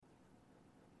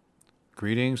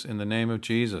Greetings in the name of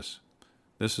Jesus.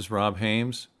 This is Rob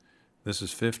Hames. This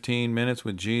is 15 Minutes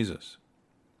with Jesus.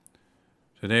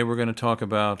 Today we're going to talk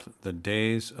about the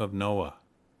days of Noah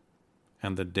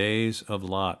and the days of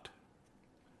Lot.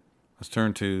 Let's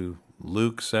turn to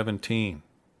Luke 17,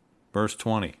 verse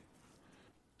 20.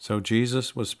 So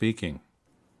Jesus was speaking,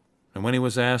 and when he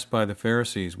was asked by the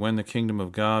Pharisees when the kingdom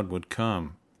of God would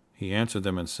come, he answered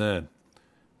them and said,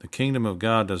 "The kingdom of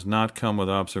God does not come with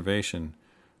observation,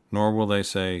 nor will they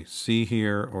say, 'See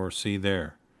here,' or 'See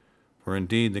there.' For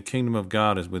indeed the kingdom of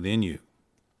God is within you."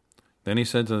 Then he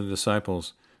said to the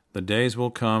disciples, "The days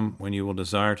will come when you will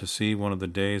desire to see one of the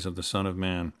days of the Son of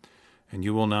Man, and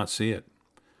you will not see it.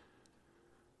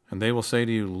 And they will say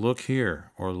to you, 'Look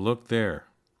here,' or 'Look there.'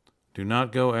 Do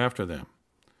not go after them,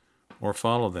 or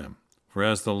follow them. For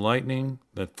as the lightning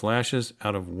that flashes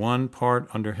out of one part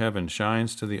under heaven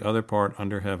shines to the other part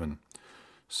under heaven,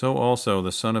 so also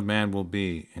the Son of Man will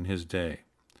be in his day.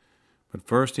 But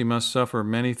first he must suffer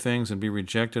many things and be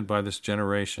rejected by this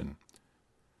generation.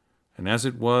 And as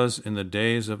it was in the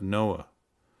days of Noah,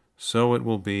 so it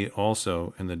will be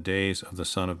also in the days of the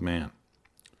Son of Man.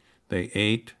 They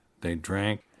ate, they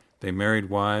drank, they married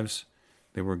wives,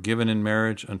 they were given in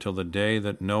marriage until the day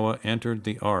that Noah entered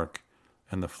the ark,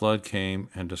 and the flood came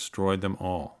and destroyed them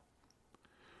all.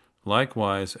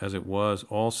 Likewise, as it was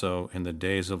also in the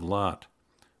days of Lot,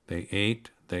 they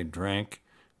ate, they drank,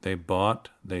 they bought,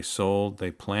 they sold,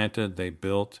 they planted, they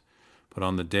built. But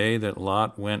on the day that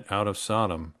Lot went out of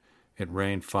Sodom, it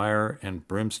rained fire and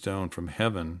brimstone from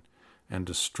heaven and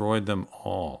destroyed them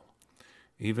all.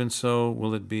 Even so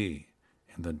will it be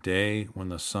in the day when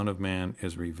the Son of Man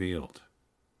is revealed.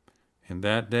 In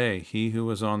that day he who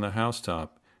is on the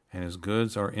housetop and his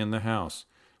goods are in the house,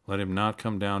 let him not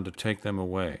come down to take them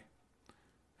away.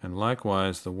 And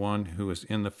likewise the one who is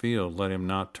in the field, let him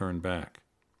not turn back.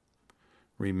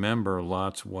 Remember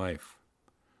Lot's wife.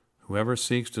 Whoever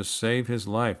seeks to save his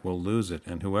life will lose it,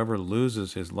 and whoever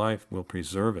loses his life will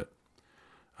preserve it.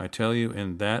 I tell you,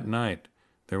 in that night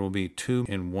there will be two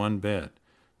in one bed.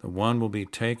 The one will be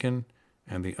taken,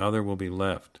 and the other will be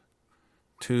left.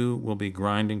 Two will be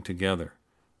grinding together.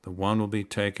 The one will be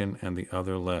taken, and the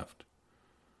other left.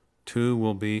 Two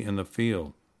will be in the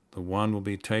field. The one will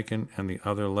be taken, and the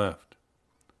other left.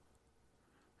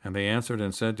 And they answered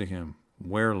and said to him,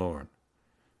 "Where, Lord?"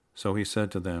 So he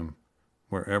said to them,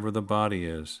 "Wherever the body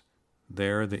is,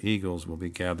 there the eagles will be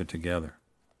gathered together."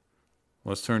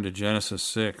 Let's turn to Genesis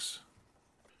 6.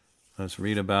 Let's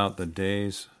read about the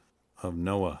days of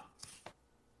Noah.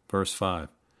 Verse 5.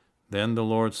 Then the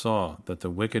Lord saw that the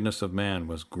wickedness of man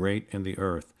was great in the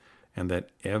earth, and that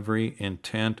every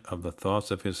intent of the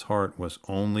thoughts of his heart was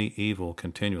only evil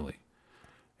continually.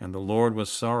 And the Lord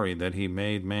was sorry that he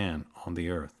made man on the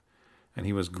earth, and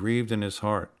he was grieved in his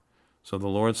heart. So the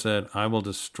Lord said, "I will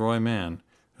destroy man,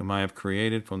 whom I have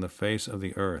created from the face of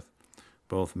the earth,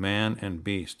 both man and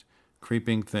beast,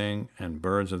 creeping thing and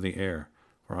birds of the air,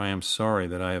 for I am sorry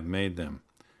that I have made them."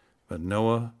 But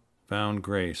Noah found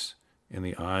grace in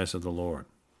the eyes of the Lord.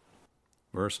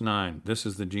 Verse 9, this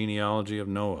is the genealogy of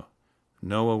Noah.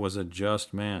 Noah was a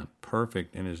just man,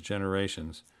 perfect in his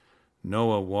generations.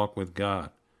 Noah walked with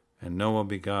God, and Noah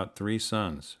begot 3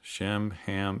 sons, Shem,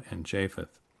 Ham, and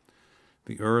Japheth.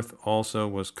 The earth also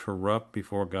was corrupt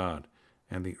before God,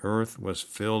 and the earth was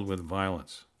filled with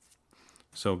violence.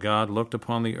 So God looked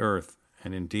upon the earth,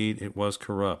 and indeed it was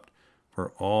corrupt,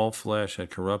 for all flesh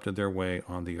had corrupted their way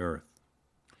on the earth.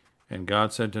 And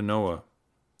God said to Noah,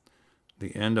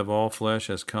 "The end of all flesh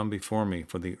has come before me,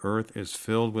 for the earth is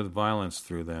filled with violence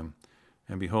through them,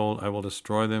 and behold, I will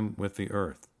destroy them with the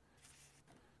earth."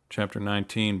 Chapter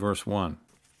 19, verse 1.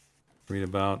 Read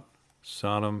about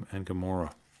Sodom and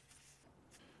Gomorrah.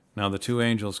 Now the 2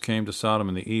 angels came to Sodom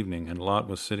in the evening, and Lot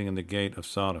was sitting in the gate of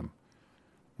Sodom.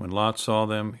 When Lot saw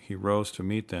them, he rose to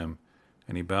meet them,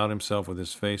 and he bowed himself with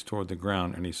his face toward the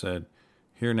ground, and he said,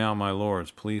 "Here now, my lords,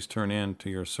 please turn in to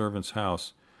your servant's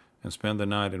house, and spend the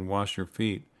night and wash your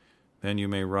feet. Then you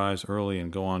may rise early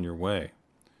and go on your way."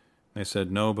 They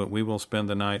said, "No, but we will spend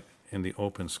the night in the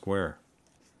open square."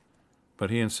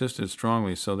 But he insisted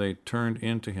strongly, so they turned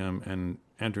in to him and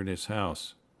entered his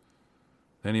house.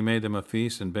 Then he made them a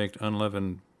feast and baked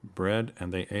unleavened bread,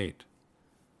 and they ate.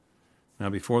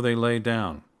 Now before they lay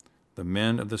down, the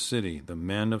men of the city, the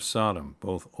men of Sodom,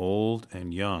 both old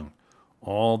and young,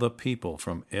 all the people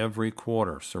from every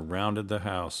quarter surrounded the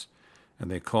house, and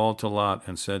they called to Lot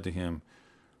and said to him,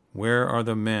 "Where are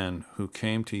the men who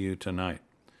came to you tonight?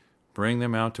 Bring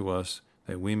them out to us,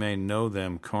 that we may know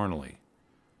them carnally."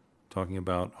 Talking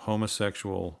about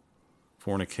homosexual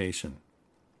fornication.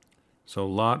 So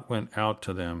Lot went out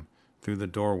to them through the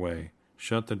doorway,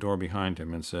 shut the door behind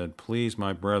him, and said, Please,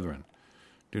 my brethren,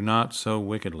 do not so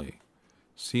wickedly.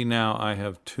 See now, I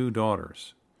have 2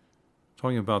 daughters.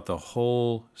 Talking about the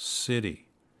whole city.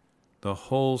 The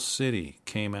whole city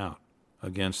came out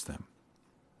against them,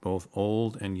 both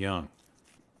old and young.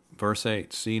 Verse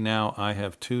 8, See now, I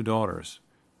have 2 daughters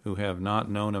who have not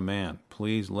known a man.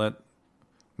 Please let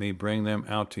me bring them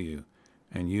out to you,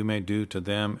 and you may do to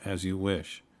them as you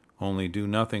wish. Only do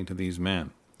nothing to these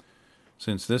men,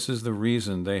 since this is the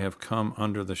reason they have come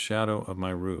under the shadow of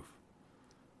my roof.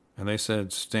 And they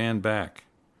said, Stand back.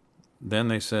 Then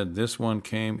they said, This one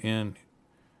came in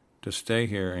to stay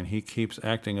here, and he keeps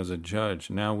acting as a judge.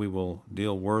 Now we will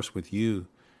deal worse with you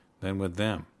than with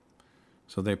them.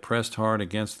 So they pressed hard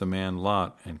against the man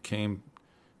Lot and came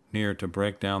near to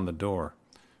break down the door.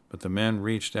 But the men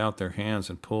reached out their hands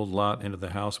and pulled Lot into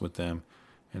the house with them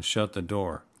and shut the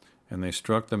door. And they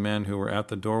struck the men who were at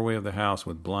the doorway of the house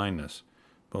with blindness,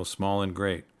 both small and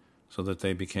great, so that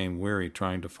they became weary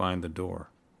trying to find the door.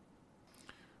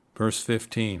 Verse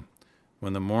 15,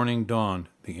 When the morning dawned,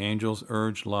 the angels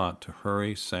urged Lot to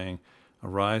hurry, saying,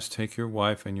 Arise, take your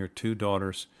wife and your 2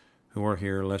 daughters who are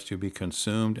here, lest you be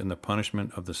consumed in the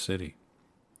punishment of the city.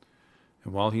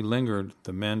 And while he lingered,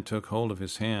 the men took hold of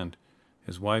his hand,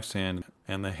 his wife's hand,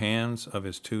 and the hands of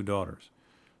his 2 daughters,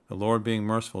 the Lord being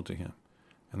merciful to him.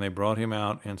 And they brought him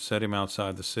out and set him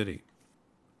outside the city.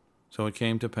 So it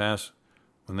came to pass,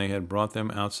 when they had brought them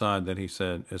outside, that he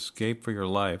said, Escape for your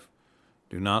life.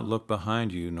 Do not look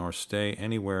behind you, nor stay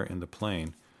anywhere in the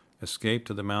plain. Escape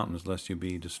to the mountains, lest you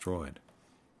be destroyed.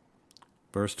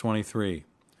 Verse 23,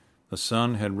 The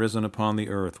sun had risen upon the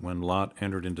earth when Lot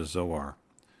entered into Zoar.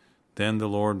 Then the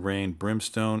Lord rained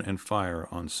brimstone and fire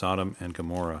on Sodom and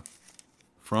Gomorrah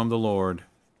from the Lord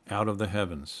out of the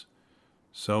heavens.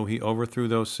 So he overthrew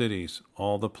those cities,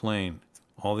 all the plain,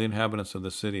 all the inhabitants of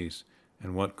the cities,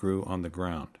 and what grew on the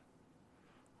ground.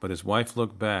 But his wife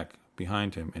looked back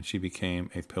behind him, and she became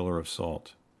a pillar of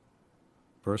salt.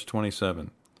 Verse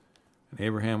 27, And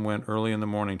Abraham went early in the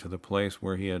morning to the place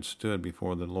where he had stood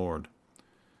before the Lord.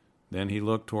 Then he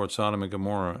looked toward Sodom and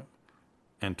Gomorrah,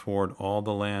 and toward all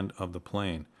the land of the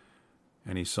plain.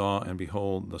 And he saw, and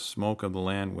behold, the smoke of the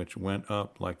land which went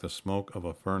up like the smoke of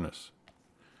a furnace.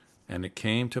 And it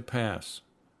came to pass,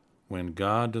 when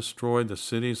God destroyed the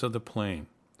cities of the plain,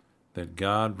 that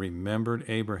God remembered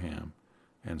Abraham,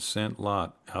 and sent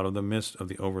Lot out of the midst of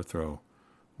the overthrow,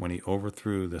 when he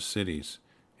overthrew the cities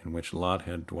in which Lot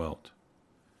had dwelt.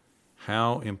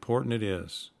 How important it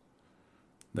is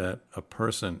that a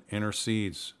person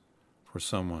intercedes for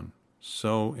someone.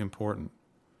 So important.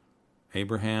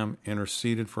 Abraham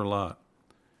interceded for Lot,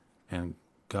 and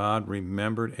God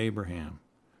remembered Abraham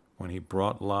when he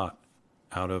brought Lot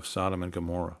out of Sodom and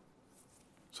Gomorrah.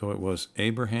 So it was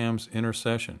Abraham's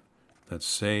intercession that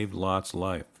saved Lot's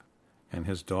life and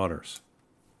his daughters.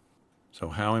 So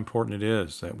how important it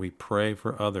is that we pray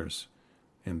for others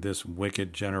in this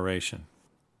wicked generation.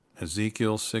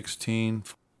 Ezekiel 16,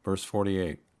 verse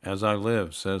 48, As I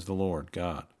live, says the Lord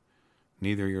God,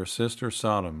 neither your sister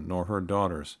Sodom nor her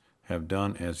daughters have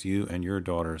done as you and your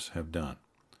daughters have done.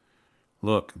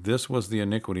 Look, this was the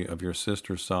iniquity of your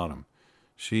sister Sodom.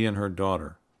 She and her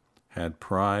daughter had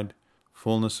pride,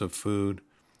 fullness of food,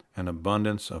 and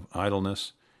abundance of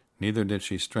idleness, neither did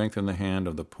she strengthen the hand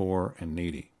of the poor and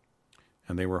needy.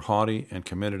 And they were haughty and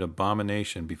committed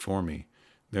abomination before me.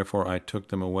 Therefore I took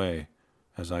them away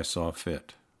as I saw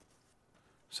fit.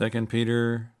 2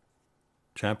 Peter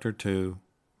chapter 2,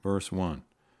 verse 1.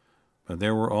 But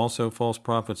there were also false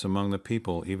prophets among the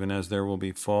people, even as there will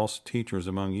be false teachers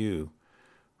among you,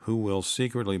 who will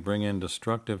secretly bring in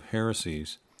destructive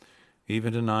heresies,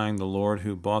 even denying the Lord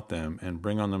who bought them, and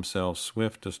bring on themselves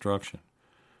swift destruction.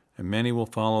 And many will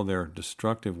follow their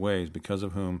destructive ways, because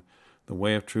of whom the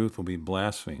way of truth will be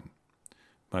blasphemed.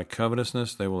 By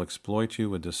covetousness they will exploit you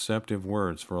with deceptive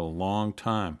words. For a long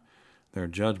time their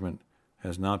judgment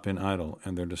has not been idle,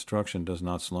 and their destruction does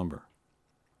not slumber.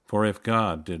 For if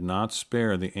God did not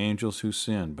spare the angels who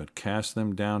sinned, but cast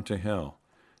them down to hell,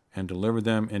 and delivered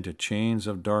them into chains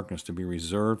of darkness to be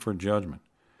reserved for judgment,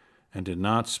 and did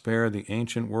not spare the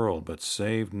ancient world, but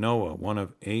saved Noah, one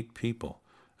of 8 people,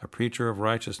 a preacher of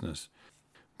righteousness,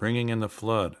 bringing in the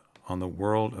flood on the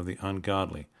world of the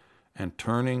ungodly, and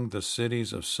turning the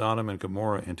cities of Sodom and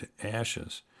Gomorrah into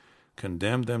ashes,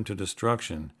 condemned them to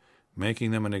destruction,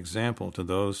 making them an example to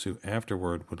those who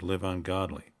afterward would live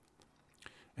ungodly,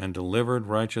 and delivered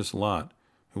righteous Lot,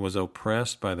 who was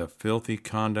oppressed by the filthy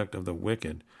conduct of the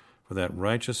wicked, for that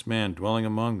righteous man dwelling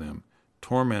among them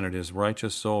tormented his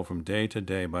righteous soul from day to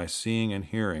day by seeing and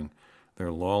hearing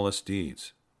their lawless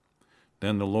deeds.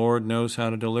 Then the Lord knows how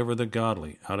to deliver the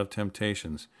godly out of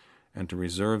temptations and to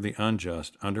reserve the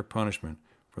unjust under punishment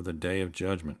for the day of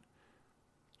judgment,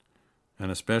 and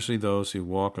especially those who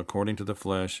walk according to the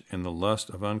flesh in the lust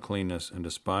of uncleanness and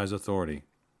despise authority.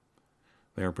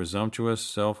 They are presumptuous,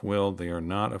 self-willed. They are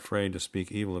not afraid to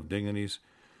speak evil of dignities,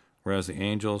 whereas the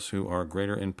angels, who are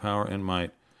greater in power and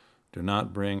might, do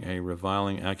not bring a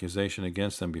reviling accusation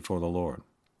against them before the Lord.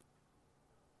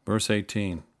 Verse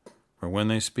 18, For when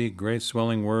they speak great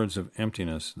swelling words of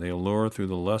emptiness, they allure through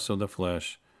the lusts of the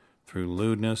flesh, through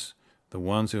lewdness, the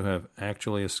ones who have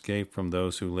actually escaped from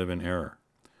those who live in error.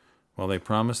 While they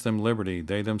promise them liberty,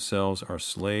 they themselves are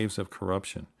slaves of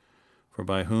corruption. For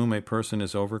by whom a person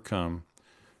is overcome,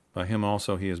 by him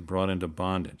also he is brought into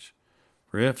bondage.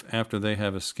 For if, after they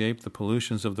have escaped the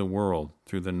pollutions of the world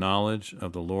through the knowledge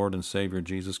of the Lord and Savior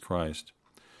Jesus Christ,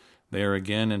 they are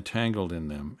again entangled in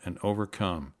them and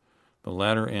overcome, the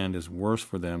latter end is worse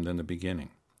for them than the beginning.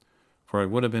 For it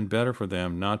would have been better for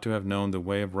them not to have known the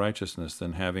way of righteousness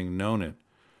than, having known it,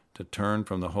 to turn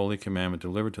from the holy commandment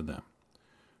delivered to them.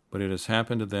 But it has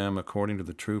happened to them according to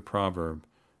the true proverb,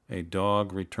 a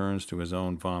dog returns to his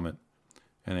own vomit,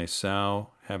 and a sow,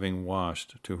 having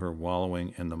washed, to her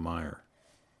wallowing in the mire.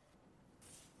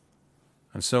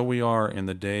 And so we are in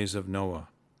the days of Noah,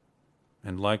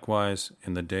 and likewise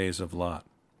in the days of Lot.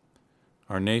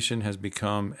 Our nation has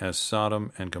become as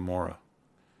Sodom and Gomorrah.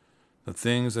 The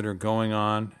things that are going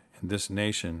on in this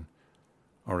nation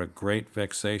are a great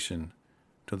vexation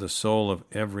to the soul of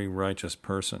every righteous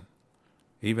person,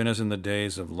 even as in the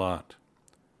days of Lot.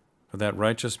 For that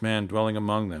righteous man dwelling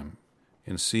among them,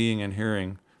 in seeing and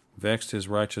hearing, vexed his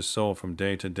righteous soul from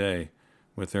day to day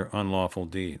with their unlawful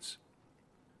deeds,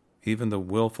 even the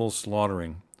willful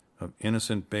slaughtering of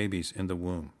innocent babies in the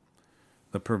womb,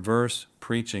 the perverse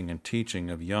preaching and teaching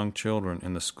of young children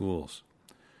in the schools,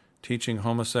 teaching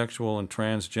homosexual and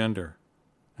transgender,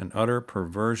 and utter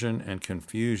perversion and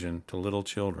confusion to little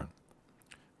children,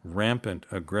 rampant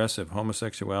aggressive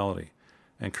homosexuality,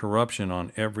 and corruption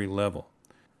on every level.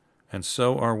 And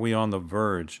so are we on the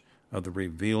verge of the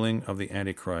revealing of the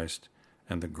Antichrist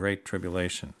and the Great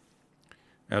Tribulation.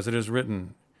 As it is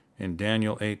written in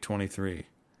Daniel 8:23,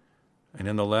 And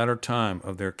in the latter time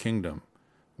of their kingdom,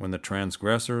 when the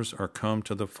transgressors are come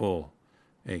to the full,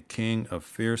 a king of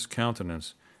fierce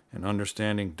countenance and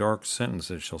understanding dark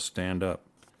sentences shall stand up.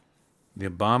 The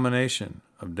abomination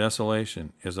of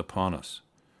desolation is upon us.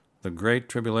 The great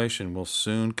tribulation will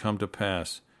soon come to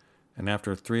pass, and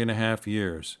after 3.5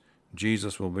 years,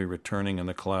 Jesus will be returning in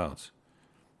the clouds.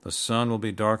 The sun will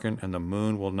be darkened, and the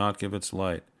moon will not give its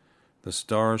light. The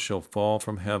stars shall fall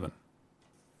from heaven.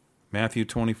 Matthew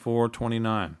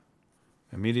 24:29.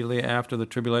 Immediately after the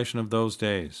tribulation of those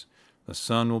days, the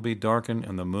sun will be darkened,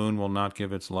 and the moon will not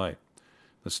give its light.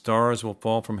 The stars will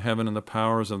fall from heaven, and the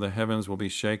powers of the heavens will be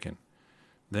shaken.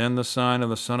 Then the sign of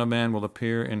the Son of Man will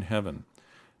appear in heaven,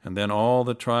 and then all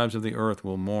the tribes of the earth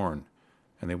will mourn,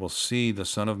 and they will see the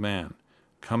Son of Man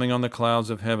coming on the clouds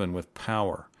of heaven with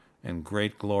power and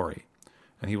great glory.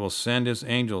 And he will send his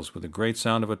angels with a great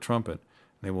sound of a trumpet,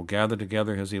 and they will gather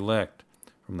together his elect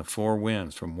from the four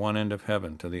winds, from one end of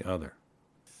heaven to the other.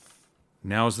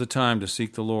 Now is the time to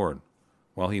seek the Lord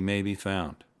while he may be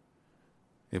found.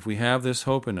 If we have this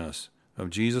hope in us of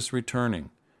Jesus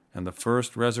returning and the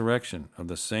first resurrection of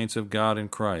the saints of God in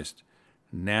Christ,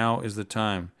 now is the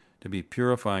time to be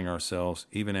purifying ourselves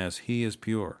even as he is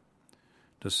pure,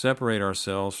 to separate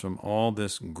ourselves from all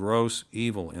this gross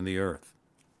evil in the earth.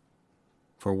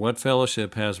 For what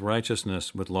fellowship has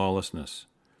righteousness with lawlessness?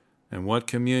 And what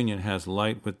communion has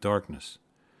light with darkness?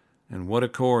 And what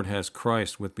accord has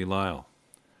Christ with Belial?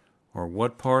 Or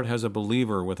what part has a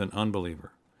believer with an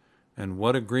unbeliever? And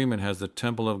what agreement has the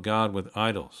temple of God with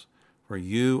idols? For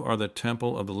you are the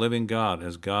temple of the living God,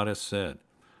 as God has said,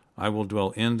 I will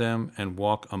dwell in them and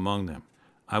walk among them.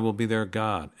 I will be their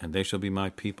God, and they shall be my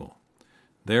people.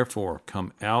 Therefore,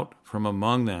 come out from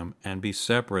among them and be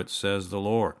separate, says the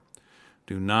Lord.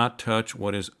 Do not touch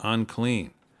what is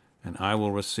unclean, and I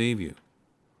will receive you.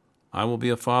 I will be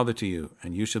a father to you,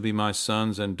 and you shall be my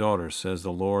sons and daughters, says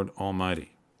the Lord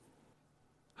Almighty.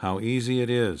 How easy it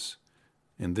is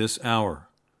in this hour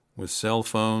with cell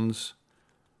phones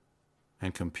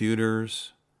and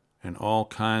computers and all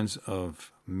kinds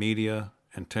of media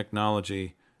and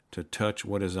technology to touch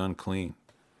what is unclean,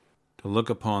 to look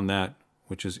upon that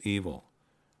which is evil.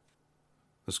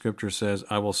 The scripture says,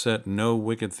 I will set no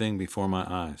wicked thing before my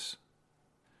eyes.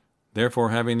 Therefore,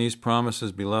 having these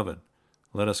promises, beloved,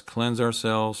 let us cleanse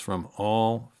ourselves from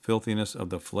all filthiness of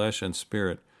the flesh and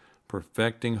spirit,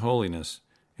 perfecting holiness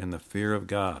in the fear of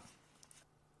God.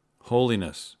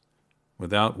 Holiness,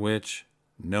 without which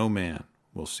no man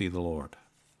will see the Lord.